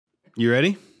You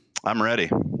ready? I'm ready.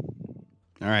 All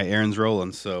right, Aaron's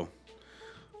rolling, so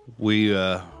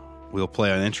we'll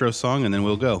play an intro song and then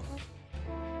we'll go.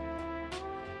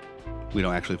 We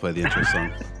don't actually play the intro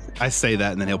song. I say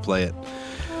that and then he'll play it.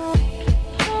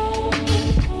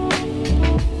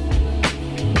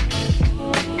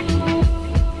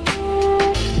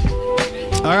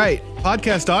 All right,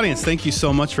 podcast audience, thank you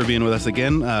so much for being with us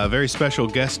again. Very special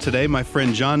guest today. My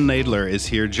friend John Nadler is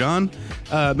here. John,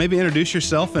 maybe introduce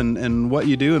yourself and what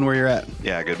you do and where you're at.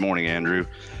 Yeah, good morning, Andrew.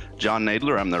 John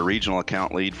Nadler, I'm the regional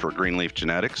account lead for GreenLeaf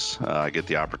Genetics. I get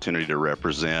the opportunity to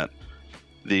represent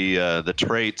the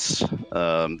traits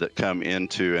that come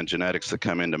into and genetics that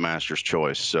come into Master's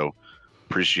Choice. So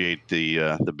appreciate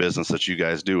the business that you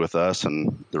guys do with us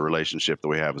and the relationship that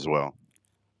we have as well.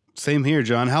 Same here,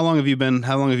 John. How long have you been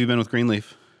with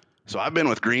GreenLeaf? So I've been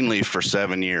with GreenLeaf for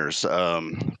 7 years.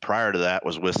 Prior to that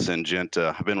was with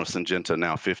Syngenta. I've been with Syngenta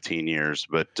now 15 years,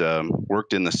 but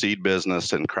worked in the seed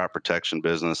business and crop protection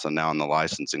business and now in the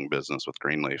licensing business with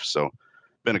GreenLeaf. So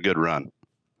been a good run.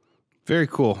 Very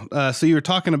cool. So you were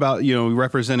talking about,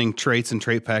 representing traits and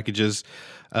trait packages.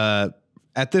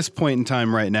 At this point in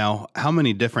time right now, how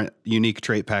many different unique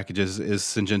trait packages is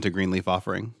Syngenta GreenLeaf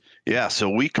offering? Yeah, so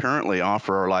we currently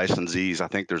offer our licensees, I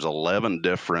think there's 11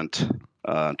 different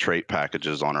trait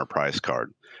packages on our price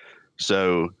card.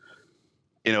 So,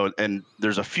 and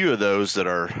there's a few of those that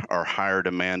are higher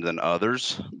demand than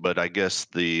others, but I guess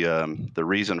the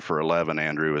reason for 11,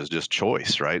 Andrew, is just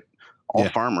choice, right? All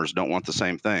farmers don't want the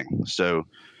same thing. So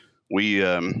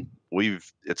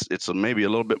it's maybe a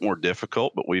little bit more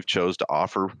difficult, but we've chose to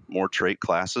offer more trait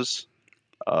classes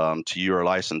to you, our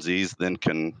licensees, then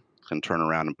can turn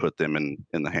around and put them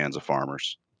in the hands of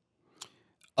farmers.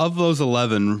 Of those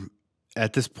 11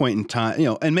 at this point in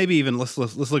time, and maybe even let's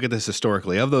look at this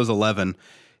historically. Of those 11,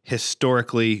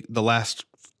 historically, the last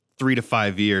 3 to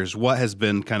 5 years, what has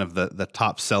been kind of the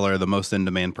top seller, the most in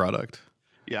demand product?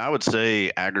 Yeah, I would say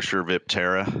Agrasure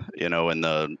Viptera, and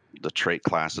the trait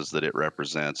classes that it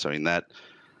represents. I mean, that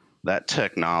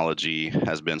technology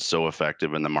has been so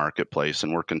effective in the marketplace,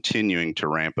 and we're continuing to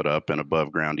ramp it up in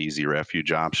above ground easy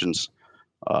refuge options,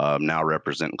 now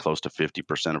representing close to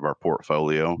 50% of our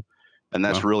portfolio. And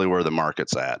that's really where the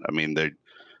market's at. I mean, the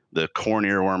corn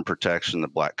earworm protection, the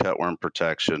black cutworm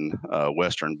protection,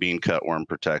 western bean cutworm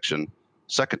protection,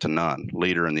 second to none,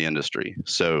 leader in the industry.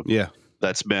 So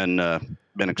that's been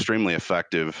extremely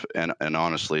effective, and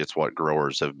honestly, it's what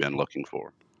growers have been looking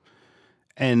for.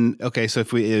 And okay, so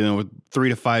if we 3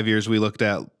 to 5 years, we looked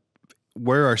at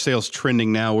where are sales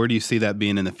trending now. Where do you see that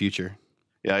being in the future?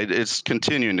 Yeah, it's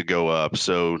continuing to go up.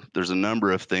 So there's a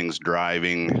number of things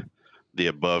driving the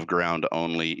above ground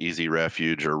only easy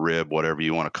refuge or rib, whatever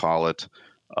you want to call it.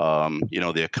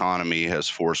 The economy has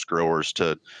forced growers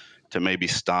to maybe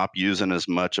stop using as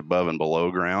much above and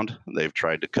below ground. They've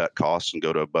tried to cut costs and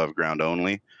go to above ground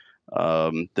only.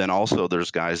 Then also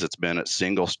there's guys that's been at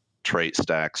single trait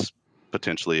stacks,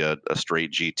 potentially a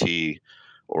straight GT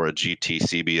or a GT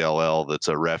CBLL that's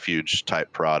a refuge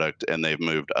type product, and they've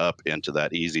moved up into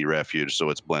that easy refuge, so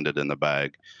it's blended in the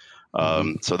bag.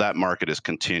 So that market is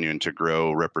continuing to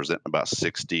grow, representing about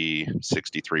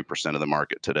 63% of the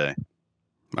market today.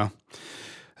 Wow.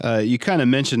 You kind of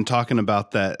mentioned talking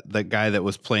about that guy that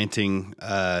was planting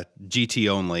GT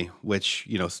only, which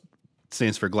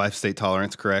stands for glyphosate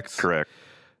tolerance, correct? Correct.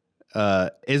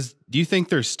 Do you think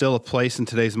there's still a place in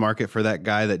today's market for that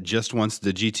guy that just wants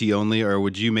the GT only, or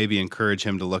would you maybe encourage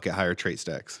him to look at higher trait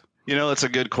stacks? That's a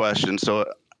good question.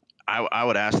 So I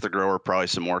would ask the grower probably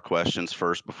some more questions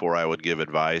first before I would give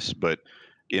advice. But,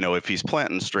 if he's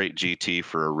planting straight GT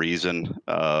for a reason,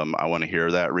 I want to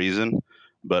hear that reason.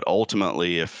 But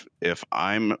ultimately, if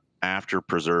I'm after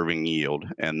preserving yield,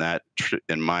 and that,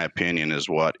 in my opinion, is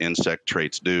what insect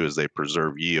traits do, is they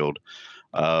preserve yield,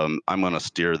 I'm going to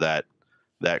steer that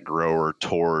grower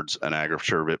towards an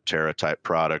Agrasure Viptera type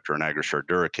product or an Agrasure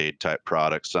Duracade type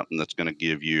product, something that's going to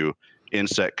give you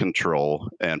insect control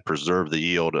and preserve the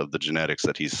yield of the genetics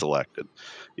that he's selected.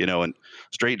 And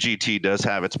straight GT does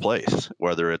have its place,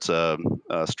 whether it's a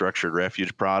structured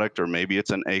refuge product or maybe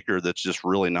it's an acre that's just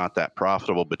really not that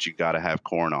profitable, but you got to have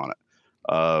corn on it.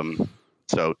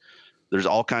 So there's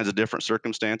all kinds of different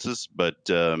circumstances, but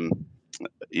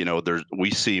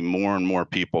we see more and more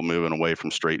people moving away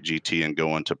from straight GT and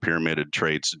going to pyramided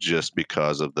traits just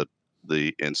because of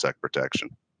the insect protection.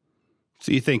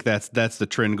 So you think that's the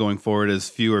trend going forward, is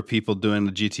fewer people doing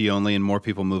the GT only and more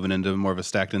people moving into more of a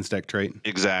stacked insect trait?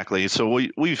 Exactly. So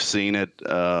we've seen it.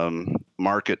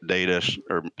 Market data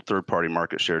or third-party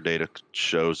market share data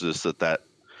shows us that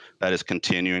is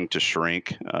continuing to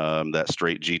shrink, that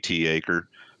straight GT acre,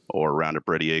 or Roundup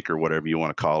Ready Acre, whatever you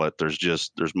want to call it.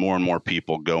 There's more and more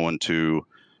people going to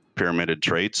pyramided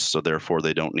traits, so therefore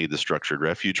they don't need the structured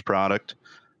refuge product,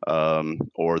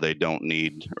 or they don't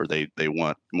need, or they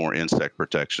want more insect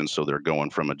protection, so they're going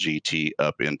from a GT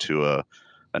up into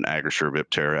an Agrosure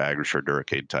Viptera, Agrosure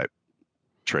Duracade type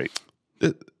trait.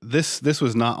 This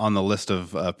was not on the list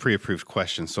of pre-approved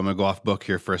questions, so I'm gonna go off book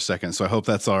here for a second. So I hope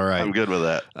that's all right. I'm good with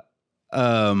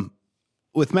that.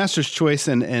 With Master's Choice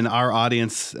and our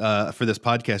audience for this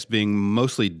podcast being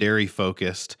mostly dairy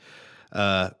focused,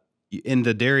 in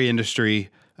the dairy industry,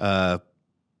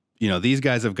 these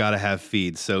guys have got to have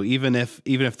feed. So even if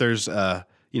there's a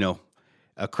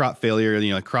crop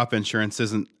failure, crop insurance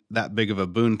isn't that big of a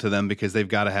boon to them because they've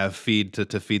got to have feed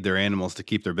to feed their animals to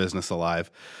keep their business alive.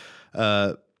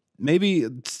 Maybe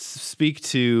speak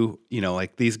to,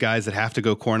 like these guys that have to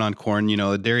go corn on corn.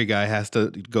 A dairy guy has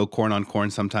to go corn on corn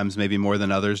sometimes, maybe more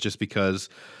than others, just because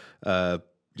of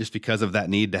that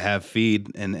need to have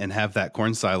feed and have that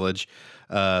corn silage.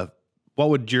 What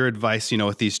would your advice,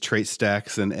 with these trait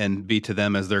stacks and be to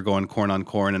them as they're going corn on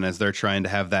corn and as they're trying to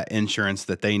have that insurance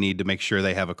that they need to make sure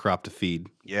they have a crop to feed?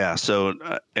 Yeah. So,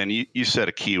 and you said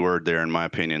a key word there, in my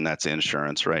opinion, that's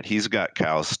insurance, right? He's got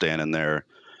cows standing there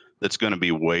that's going to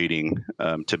be waiting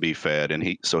to be fed, and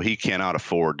he cannot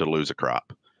afford to lose a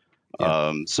crop.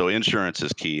 Yeah. So insurance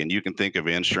is key, and you can think of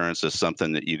insurance as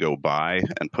something that you go buy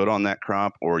and put on that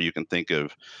crop, or you can think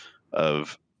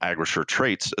of Agrosure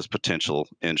traits as potential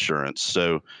insurance.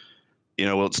 So,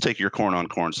 let's take your corn on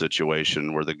corn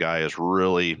situation where the guy is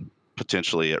really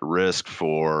potentially at risk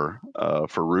for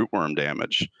rootworm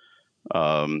damage.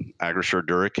 Agrosure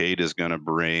Duracade is going to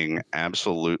bring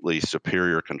absolutely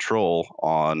superior control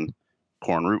on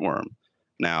corn rootworm.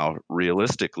 Now,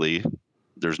 realistically,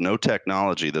 there's no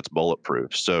technology that's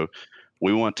bulletproof. So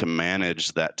we want to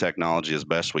manage that technology as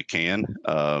best we can.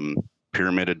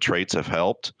 Pyramided traits have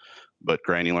helped, but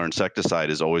granular insecticide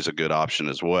is always a good option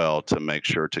as well to make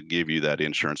sure to give you that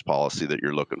insurance policy that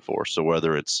you're looking for. So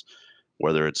whether it's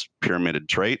pyramided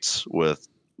traits with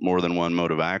more than one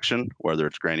mode of action, whether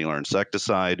it's granular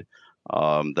insecticide,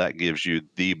 that gives you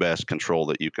the best control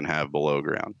that you can have below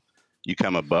ground. You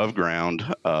come above ground,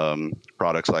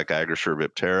 products like Agrosure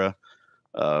Viptera,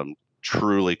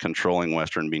 truly controlling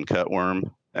western bean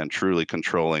cutworm and truly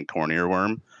controlling corn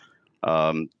earworm,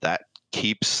 that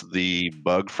keeps the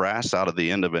bug frass out of the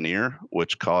end of an ear,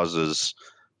 which causes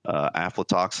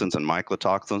aflatoxins and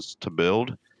mycotoxins to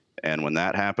build. And when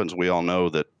that happens, we all know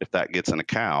that if that gets in a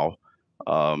cow,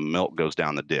 milk goes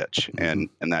down the ditch, and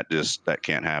that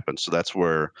can't happen. So that's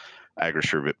where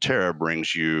Agrosure Viptera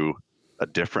brings you a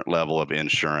different level of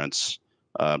insurance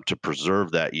to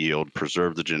preserve that yield,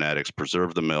 preserve the genetics,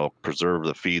 preserve the milk, preserve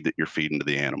the feed that you're feeding to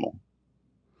the animal.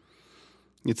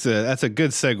 That's a good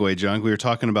segue, John. We were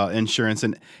talking about insurance,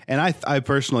 and I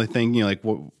personally think,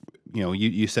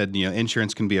 you said,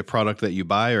 insurance can be a product that you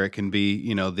buy, or it can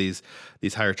be,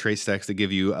 these higher trait stacks that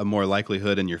give you a more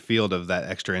likelihood in your field of that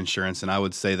extra insurance. And I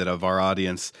would say that of our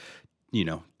audience,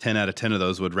 10 out of 10 of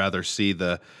those would rather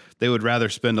they would rather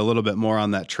spend a little bit more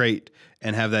on that trait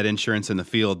and have that insurance in the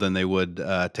field than they would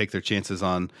take their chances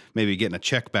on maybe getting a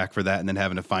check back for that and then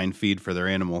having to find feed for their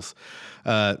animals.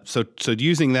 So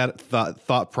using that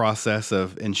thought process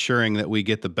of ensuring that we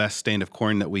get the best stand of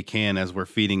corn that we can as we're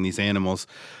feeding these animals,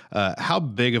 how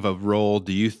big of a role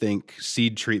do you think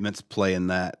seed treatments play in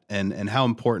that? And how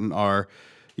important are,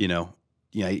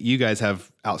 you guys have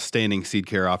outstanding seed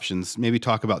care options. Maybe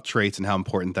talk about traits and how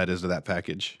important that is to that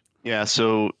package. Yeah.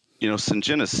 So,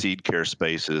 Syngenta's seed care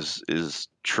space is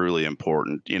truly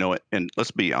important, and let's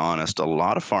be honest, a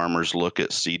lot of farmers look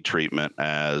at seed treatment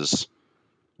as,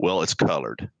 well, it's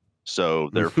colored, so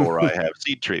therefore I have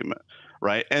seed treatment,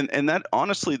 right? And that,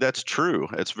 honestly, that's true.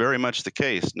 It's very much the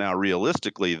case. Now,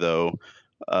 realistically, though,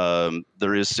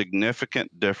 there is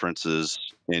significant differences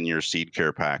in your seed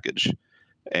care package,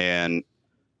 and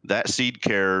that seed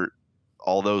care,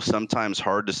 although sometimes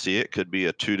hard to see, it could be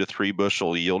a 2 to 3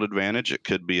 bushel yield advantage. It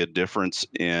could be a difference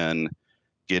in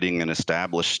getting an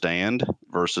established stand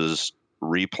versus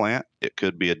replant. It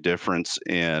could be a difference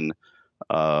in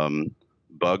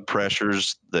bug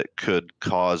pressures that could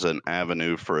cause an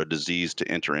avenue for a disease to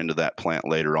enter into that plant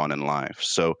later on in life.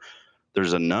 So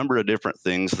there's a number of different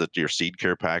things that your seed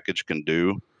care package can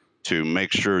do to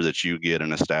make sure that you get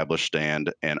an established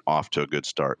stand and off to a good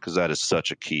start, because that is such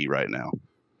a key right now.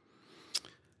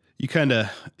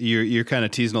 You're kind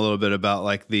of teasing a little bit about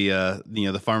like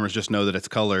the farmers just know that it's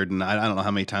colored, and I don't know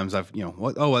how many times I've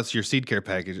what's your seed care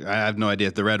package? I have no idea.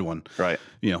 The red one, right?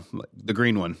 The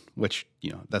green one, which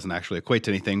doesn't actually equate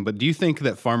to anything. But do you think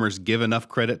that farmers give enough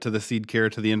credit to the seed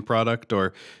care, to the end product, or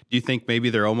do you think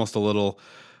maybe they're almost a little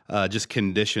just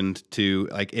conditioned to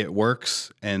like it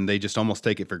works, and they just almost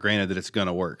take it for granted that it's going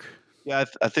to work? Yeah,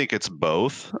 I think it's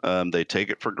both. They take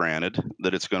it for granted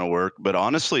that it's going to work, but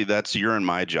honestly, that's your and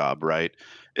my job, right?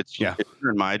 Yeah. It's your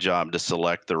and my job to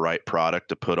select the right product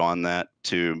to put on that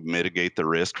to mitigate the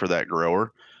risk for that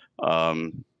grower.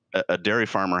 A dairy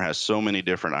farmer has so many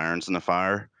different irons in the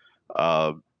fire.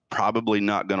 Uh, Probably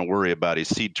not going to worry about his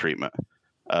seed treatment.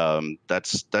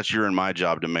 That's your and my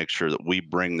job to make sure that we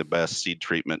bring the best seed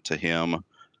treatment to him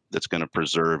that's going to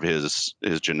preserve his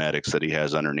genetics that he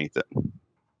has underneath it.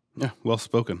 Yeah, well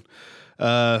spoken.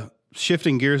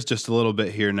 Shifting gears just a little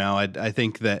bit here now, I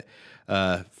think that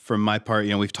from my part,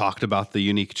 we've talked about the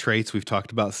unique traits, we've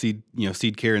talked about seed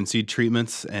care and seed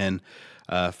treatments, and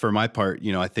for my part,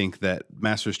 I think that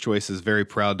Master's Choice is very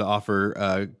proud to offer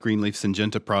GreenLeaf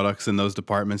Syngenta products in those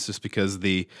departments, just because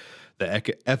the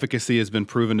efficacy has been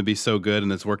proven to be so good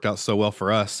and it's worked out so well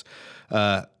for us.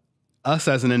 Us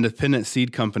as an independent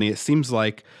seed company, it seems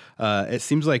like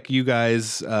you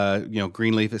guys,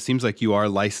 Greenleaf, it seems like you are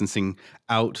licensing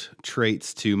out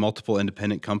traits to multiple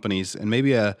independent companies, and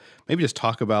maybe just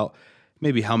talk about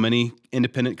maybe how many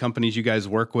independent companies you guys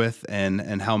work with,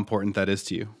 and how important that is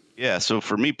to you. Yeah, so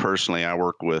for me personally, I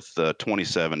work with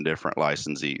 27 different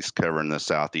licensees covering the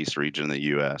southeast region of the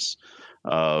U.S.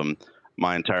 Um,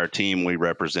 my entire team, we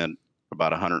represent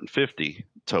about 150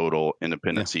 total Yeah,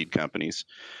 independent seed companies.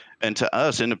 And to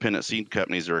us, independent seed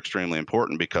companies are extremely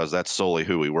important because that's solely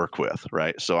who we work with,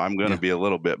 right? So I'm going to yeah, be a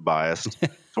little bit biased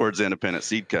towards independent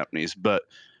seed companies, but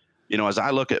as I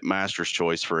look at Master's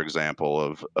Choice, for example,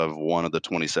 of one of the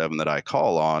 27 that I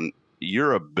call on,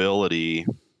 your ability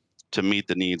to meet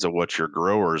the needs of what your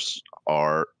growers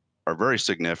are very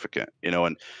significant.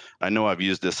 And I know I've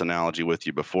used this analogy with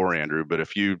you before, Andrew, but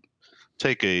if you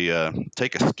take a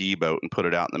ski boat and put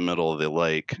it out in the middle of the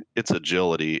lake, its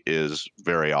agility is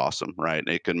very awesome, right?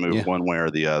 It can move yeah, one way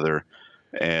or the other,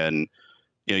 and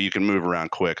you can move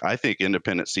around quick. I think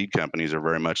independent seed companies are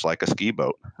very much like a ski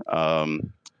boat.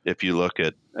 If you look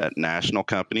at national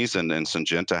companies, and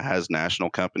Syngenta has national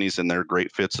companies, and they're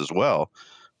great fits as well,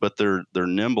 but their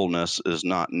nimbleness is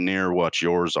not near what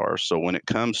yours are. So when it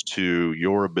comes to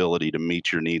your ability to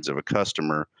meet your needs of a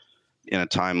customer in a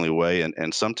timely way,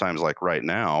 and sometimes like right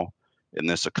now in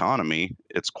this economy,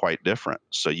 it's quite different.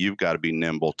 So you've got to be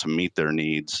nimble to meet their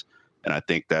needs, and I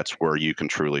think that's where you can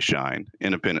truly shine.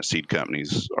 Independent seed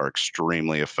companies are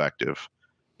extremely effective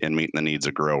in meeting the needs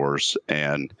of growers,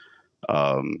 and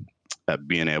at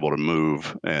being able to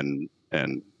move and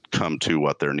come to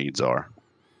what their needs are.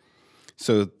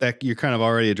 so that you're kind of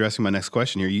already addressing my next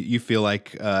question here. You feel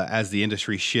like as the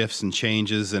industry shifts and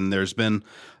changes, and there's been,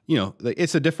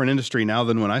 it's a different industry now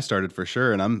than when I started, for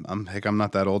sure. And I'm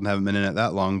not that old and haven't been in it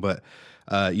that long, but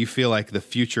you feel like the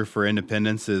future for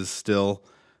independence is still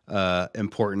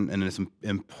important, and it's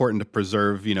important to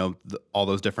preserve, all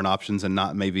those different options and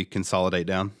not maybe consolidate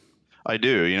down. I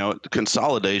do.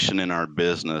 Consolidation in our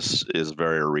business is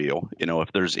very real.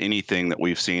 If there's anything that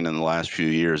we've seen in the last few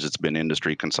years, it's been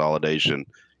industry consolidation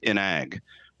in ag,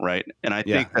 right? And I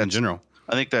Yeah, think in that's general.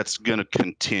 I think that's going to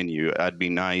continue. I'd be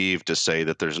naive to say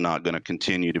that there's not going to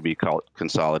continue to be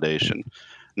consolidation.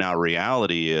 Now,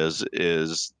 reality is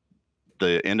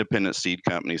the independent seed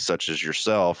companies such as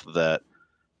yourself that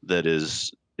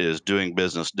is doing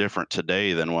business different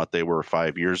today than what they were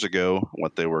 5 years ago,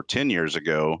 what they were 10 years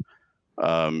ago.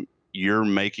 You're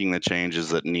making the changes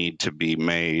that need to be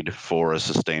made for a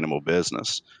sustainable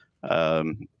business.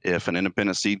 If an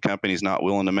independent seed company is not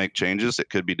willing to make changes, it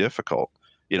could be difficult.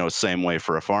 Same way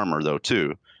for a farmer though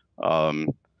too. Um,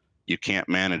 you can't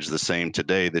manage the same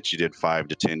today that you did 5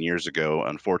 to 10 years ago.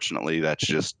 Unfortunately, that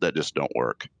just don't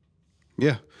work.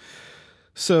 Yeah.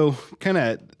 So, kind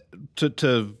of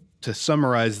to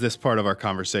summarize this part of our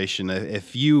conversation,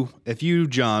 if you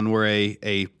John were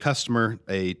a customer,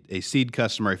 a seed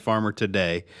customer, a farmer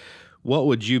today, what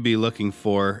would you be looking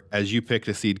for as you picked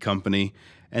a seed company?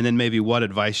 And then maybe what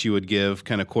advice you would give,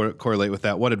 kind of correlate with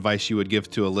that, what advice you would give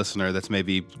to a listener that's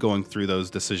maybe going through those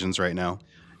decisions right now?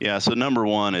 Yeah. So number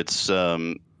one, it's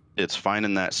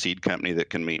finding that seed company that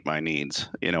can meet my needs.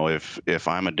 If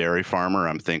I'm a dairy farmer,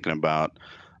 I'm thinking about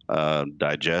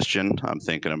digestion. I'm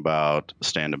thinking about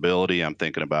standability. I'm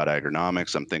thinking about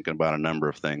agronomics. I'm thinking about a number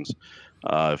of things.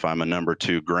 If I'm a number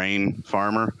two grain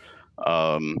farmer,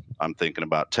 I'm thinking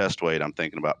about test weight. I'm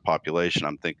thinking about population.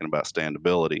 I'm thinking about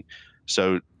standability.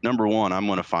 So, number one, I'm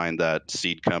going to find that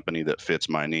seed company that fits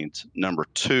my needs. Number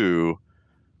two,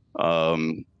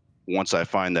 um, once I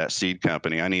find that seed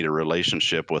company, I need a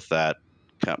relationship with that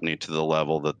company to the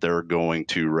level that they're going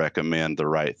to recommend the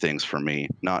right things for me,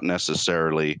 not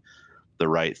necessarily the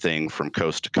right thing from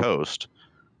coast to coast,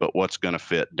 but what's going to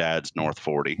fit Dad's North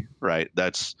 40, right?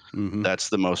 That's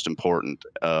the most important.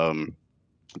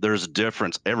 There's a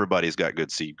difference. Everybody's got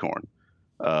good seed corn.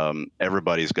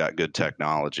 Everybody's got good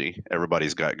technology.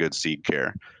 Everybody's got good seed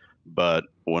care. But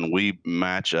when we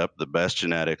match up the best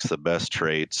genetics, the best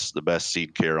traits, the best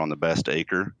seed care on the best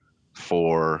acre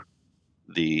for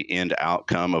the end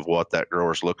outcome of what that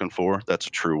grower's looking for, that's a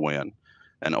true win.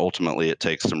 And ultimately, it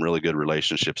takes some really good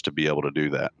relationships to be able to do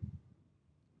that.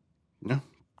 Yeah,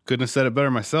 couldn't have said it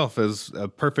better myself. As a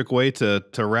perfect way to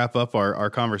wrap up our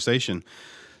conversation.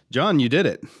 John, you did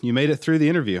it. You made it through the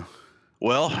interview.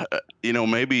 Well,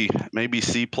 maybe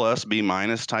C plus, B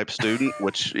minus type student,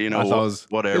 which,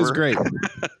 whatever. It was great.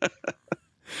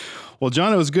 Well,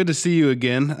 John, it was good to see you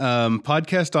again.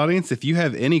 Podcast audience, if you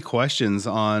have any questions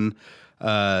on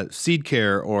seed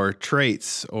care or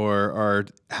traits or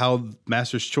how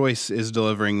Master's Choice is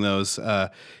delivering those,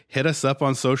 hit us up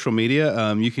on social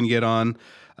media. You can get on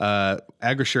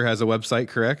AgriSure has a website,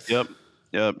 correct? Yep.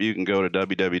 You can go to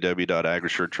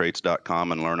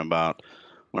www.agrisuretraits.com and learn about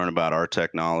our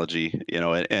technology.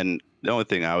 And the only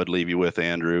thing I would leave you with,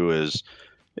 Andrew, is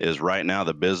right now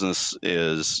the business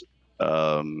is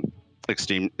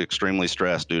extremely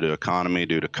stressed due to economy,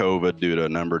 due to COVID, due to a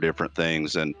number of different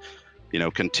things, and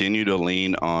continue to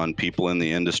lean on people in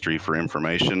the industry for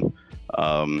information,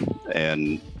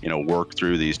 and work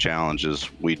through these challenges.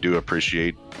 We do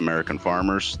appreciate American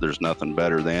farmers. There's nothing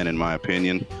better than, in my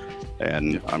opinion,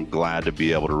 and I'm glad to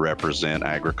be able to represent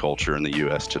agriculture in the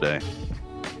U.S. today.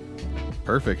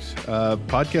 Perfect.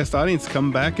 Podcast audience,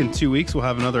 come back in 2 weeks. We'll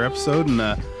have another episode,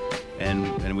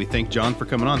 and we thank John for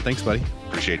coming on. Thanks, buddy.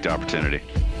 Appreciate the opportunity.